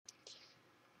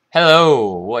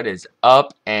Hello, what is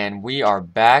up? And we are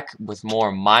back with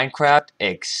more Minecraft,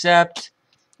 except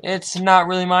it's not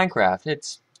really Minecraft.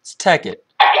 It's Tekkit.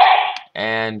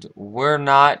 And we're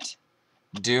not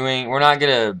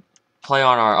gonna play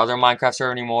on our other Minecraft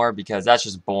server anymore because that's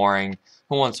just boring.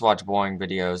 Who wants to watch boring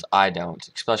videos? I don't,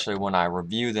 especially when I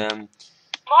review them.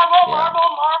 Yeah.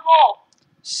 Marvel.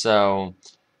 So,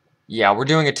 yeah, we're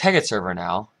doing a Tekkit server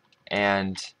now,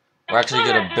 and we're actually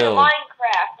gonna do build.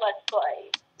 Minecraft Let's Play.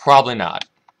 Probably not.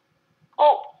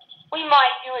 Oh, we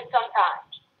might do it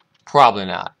sometimes. Probably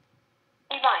not.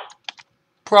 We might.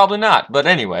 Probably not. But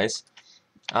anyways,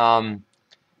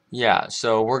 yeah.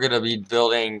 So we're gonna be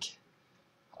building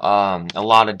a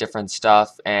lot of different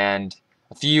stuff. And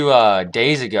a few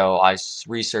days ago, I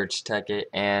researched Tekkit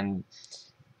and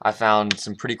I found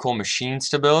some pretty cool machines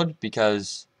to build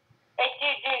because Hey,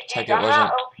 Tekkit I'm wasn't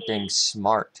not OP. being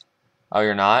smart. Oh,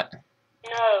 you're not?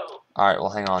 No. All right.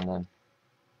 Well, hang on then.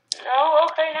 No,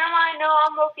 okay, never mind. No,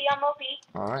 I'm OP.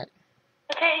 All right.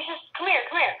 Okay, just come here.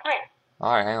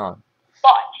 All right. Hang on.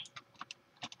 Watch.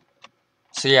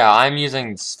 So yeah, I'm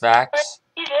using Sfax.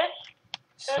 See this?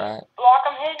 This Sfax. block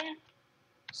I'm hitting?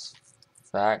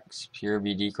 Sfax. Pure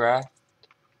BD craft.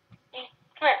 Come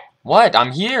here. What?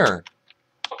 I'm here.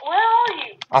 Where are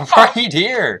you? I'm right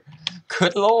here.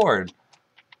 Good lord.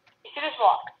 You see this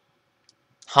block?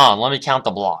 Huh, let me count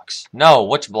the blocks. No,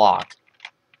 which block?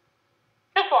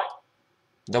 This one.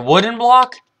 The wooden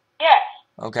block? Yes.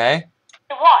 Okay.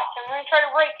 So watch. I'm going to try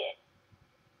to break it.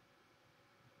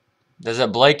 Does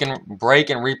it break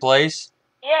and replace?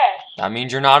 Yes. That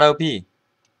means you're not OP. Well,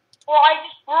 I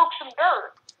just broke some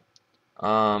dirt.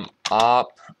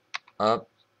 Up.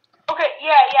 Okay,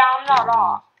 yeah, I'm not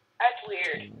off. That's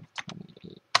weird.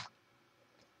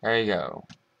 There you go.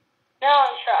 Now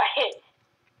I'm trying.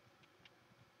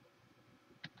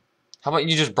 How about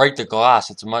you just break the glass?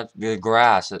 The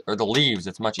grass or the leaves.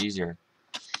 It's much easier.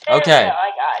 There Okay. we go, I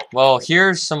got it. Well,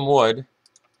 here's some wood.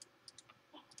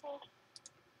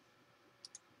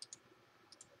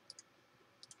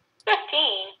 15.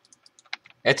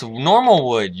 It's normal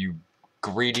wood, you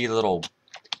greedy little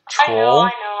troll.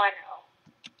 I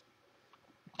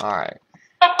know. Alright.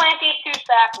 I'll plant these 2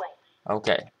 saplings.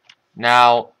 Okay.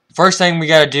 Now, first thing we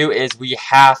gotta do is we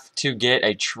have to get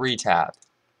a tree tap.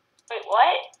 Wait,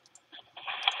 what?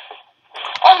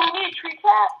 Oh, we need a tree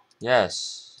tap?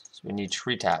 Yes. We need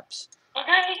tree taps. We're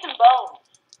gonna need some bones.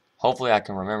 Hopefully I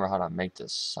can remember how to make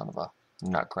this son of a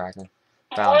nutcracker. Wood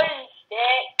Found it. and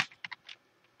stick.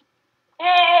 Hey,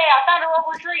 I found a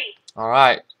rubber tree.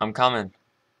 Alright, I'm coming.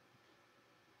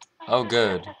 Oh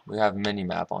good. We have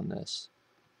mini-map on this.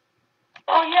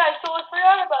 Oh yeah, I totally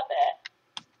forgot about that.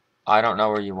 I don't know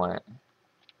where you went.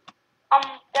 I'm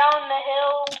down the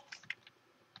hill.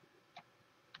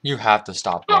 You have to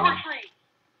stop Rubber running. tree.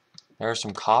 There's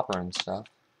some copper and stuff.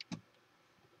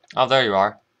 Oh, there you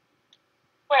are.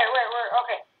 Where?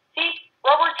 Okay. See?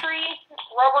 Rubber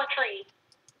tree.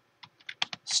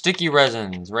 Sticky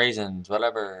raisins,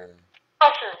 whatever.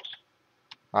 Mushrooms.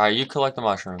 Alright, you collect the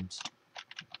mushrooms.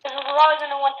 Because we're probably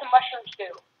going to want some mushrooms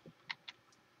too.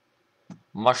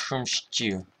 Mushroom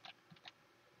stew.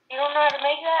 You don't know how to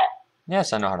make that?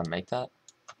 Yes, I know how to make that.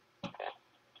 Okay.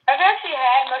 Have you actually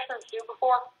had mushroom stew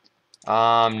before?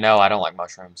 No, I don't like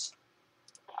mushrooms.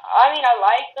 I mean, I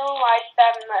like them. I just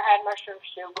haven't had mushroom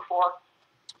stew before.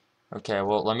 Okay,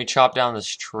 well, let me chop down this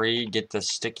tree, get the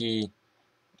sticky,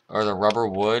 or the rubber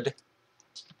wood,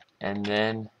 and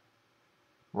then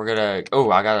we're gonna, oh,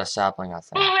 I got a sapling, I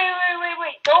think. Wait.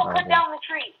 Don't Okay. cut down the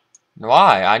tree.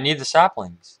 Why? I need the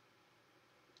saplings.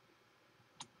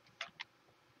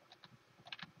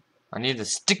 I need the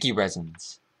sticky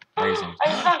raisins. I just found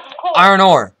some coal. Iron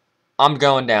ore. I'm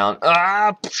going down.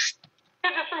 Ah! There's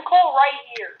some coal right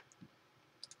here.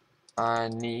 I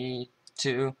need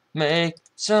to make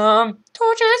some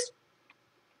torches.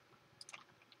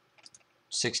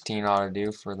 16 ought to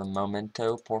do for the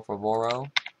momento, por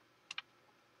favoro.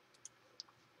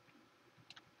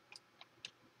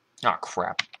 Ah,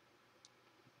 crap.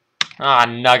 Ah,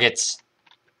 nuggets.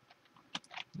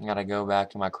 I gotta go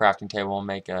back to my crafting table and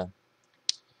make a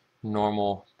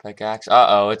normal pickaxe.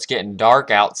 Uh-oh, it's getting dark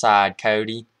outside,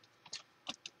 Cody.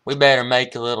 We better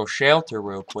make a little shelter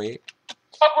real quick.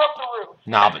 Cover up the roof.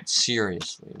 Nah, but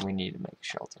seriously, we need to make a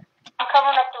shelter. I'm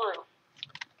covering up the roof.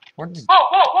 Where did...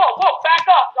 Whoa. Back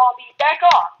off, zombie. Back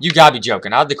off. You gotta be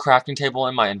joking. I had the crafting table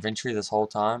in my inventory this whole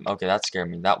time. Okay, that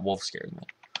scared me. That wolf scared me.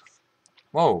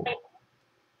 Whoa.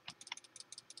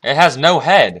 It has no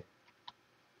head.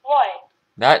 What?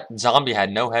 That zombie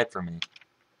had no head for me.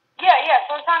 Yeah.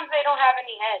 Sometimes they don't have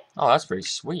any heads. Oh, that's pretty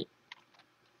sweet.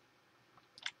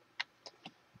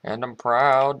 And I'm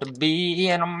proud to be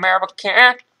an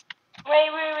American. Wait.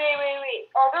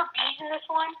 Are there bees in this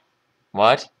one?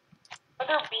 What? Are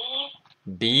there bees?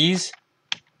 Bees?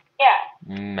 Yeah.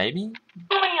 Maybe?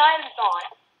 Too many items on.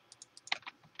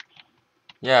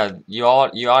 Yeah, you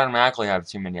automatically have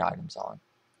too many items on.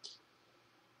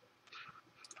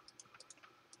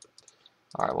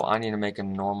 Alright, well I need to make a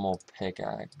normal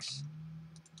pickaxe.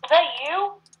 Is that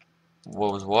you?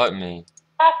 What was what me?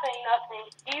 Nothing.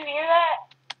 Do you hear that?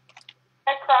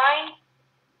 That crying?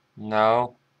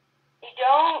 No. You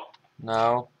don't?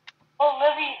 No. Oh,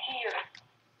 Livy's here.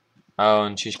 Oh,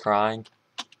 and she's crying?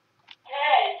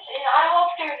 Yes, and I'm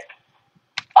upstairs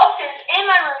in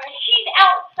my room, and she's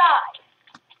outside.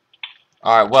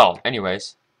 Alright, well,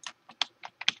 anyways.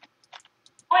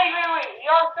 Wait.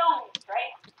 You're filming this,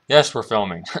 right? Yes, we're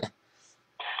filming. Crap.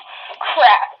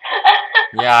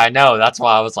 Yeah, I know. That's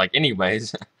why I was like,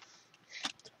 anyways.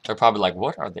 They're probably like,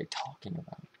 what are they talking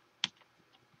about?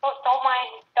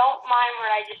 Don't mind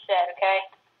what I just said, okay?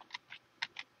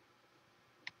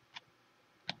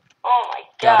 Oh my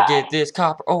god. Gotta get this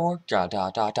copper ore. Da da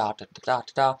da da da da da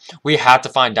da. We have to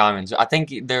find diamonds. I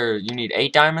think you need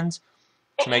 8 diamonds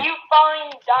If to make. you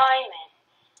find diamonds,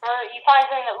 or you find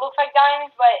something that looks like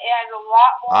diamonds, but it has a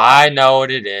lot more I know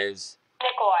what it is.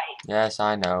 nickelite. Yes,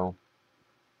 I know.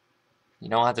 You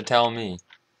don't have to tell me.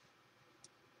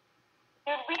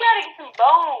 Dude, we gotta get some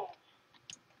bones.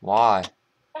 Why?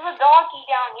 There's a doggy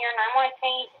down here, and I want to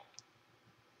tame him.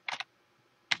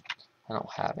 I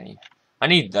don't have any. I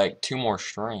need like 2 more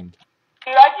string.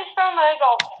 Dude, I just found like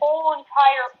a whole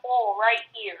entire hole right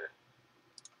here.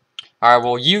 Alright,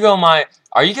 well you go my.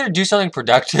 Are you gonna do something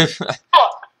productive? Look.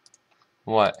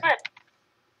 What? Here.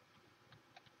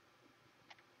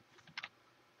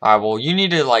 Alright, well you need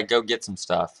to like go get some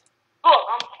stuff. Look,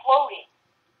 I'm floating.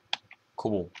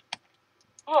 Cool.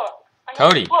 Look. I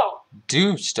Cody. float.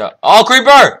 Do stuff. Oh,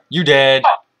 creeper! You dead.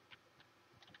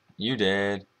 You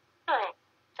dead.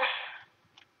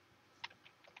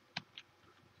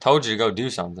 Told you to go do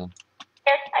something.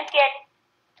 I'm scared.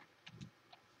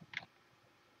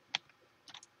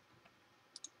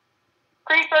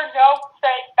 Creeper, no.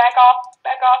 Stay. Back off.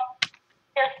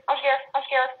 I'm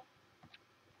scared.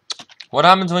 What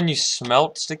happens when you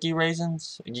smelt sticky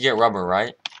raisins? You get rubber,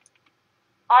 right?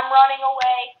 I'm running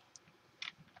away.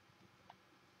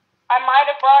 I might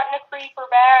have brought a creeper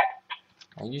back.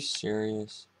 Are you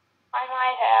serious? I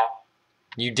might have.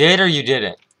 You did or you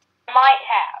didn't? I might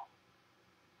have.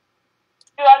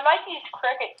 Dude, I like these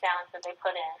cricket sounds that they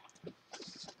put in.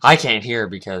 I can't hear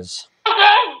because...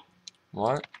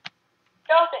 What?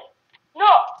 Skeleton. No.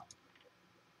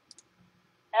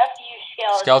 F you,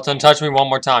 skeleton. Skeleton, touch me one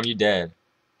more time. You dead.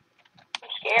 I'm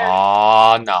scared.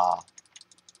 Aw, nah.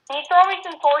 Can you throw me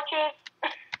some torches?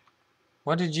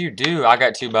 What did you do? I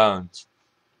got 2 bones.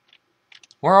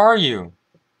 Where are you?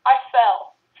 I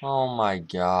fell. Oh my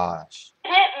gosh. It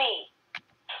hit me.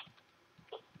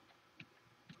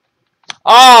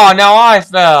 Oh, now I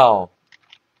fell.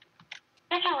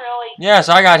 Did you really? Yes,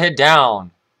 I got hit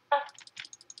down. I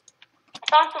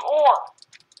found some ore.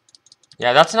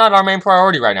 Yeah, that's not our main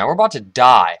priority right now. We're about to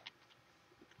die.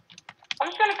 I'm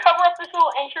just gonna cover up this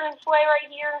little entranceway right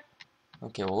here.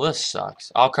 Okay, well this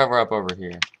sucks. I'll cover up over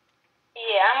here.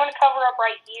 Yeah, I'm gonna cover up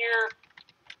right here.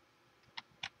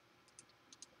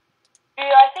 Dude,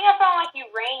 I think I found like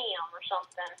uranium or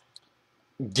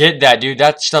something. Get that, dude.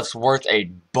 That stuff's worth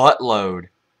a buttload. Is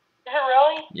it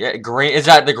really? Yeah, green. Is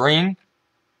that the green?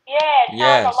 Yeah, it's kind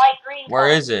of like Yes. a light green Where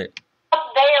color. is it?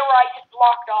 Up there where I just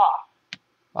blocked off.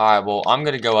 Alright, well, I'm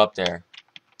gonna go up there.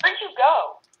 Where'd you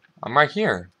go? I'm right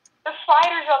here. There's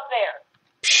spiders up there.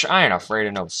 Psh, I ain't afraid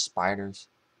of no spiders.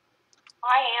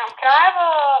 I am. Can I have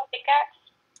a pickaxe?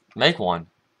 Make one.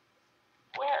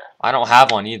 Where? I don't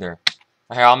have one either.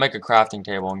 Here, I'll make a crafting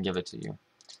table and give it to you.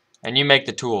 And you make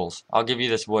the tools. I'll give you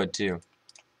this wood, too.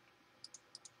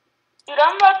 Dude,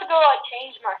 I'm about to go like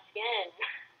change my skin.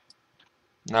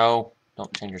 No,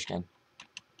 don't change your skin.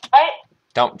 What?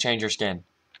 Don't change your skin.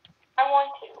 I want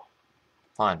to.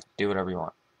 Fine, do whatever you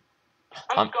want.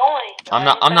 I'm going.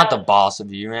 I'm not the boss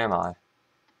of you, am I?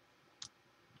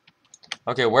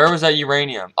 Okay, where was that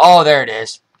uranium? Oh, there it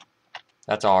is.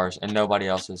 That's ours, and nobody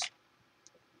else's.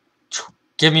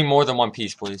 Give me more than 1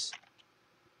 piece, please.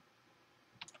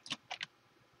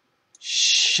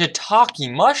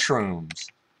 Shiitake mushrooms.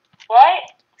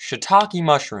 What? Shiitake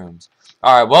mushrooms.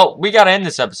 Alright, well, we gotta end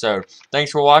this episode.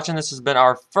 Thanks for watching. This has been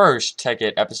our first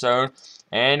Tekkit episode,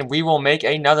 and we will make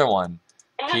another one.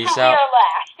 And this Peace will be out. our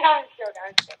last. No, I'm just joking,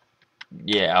 I'm just joking.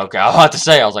 Yeah, okay, I was about to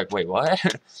say, I was like, wait, what?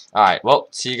 Alright, well,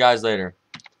 see you guys later.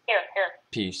 Here.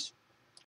 Peace.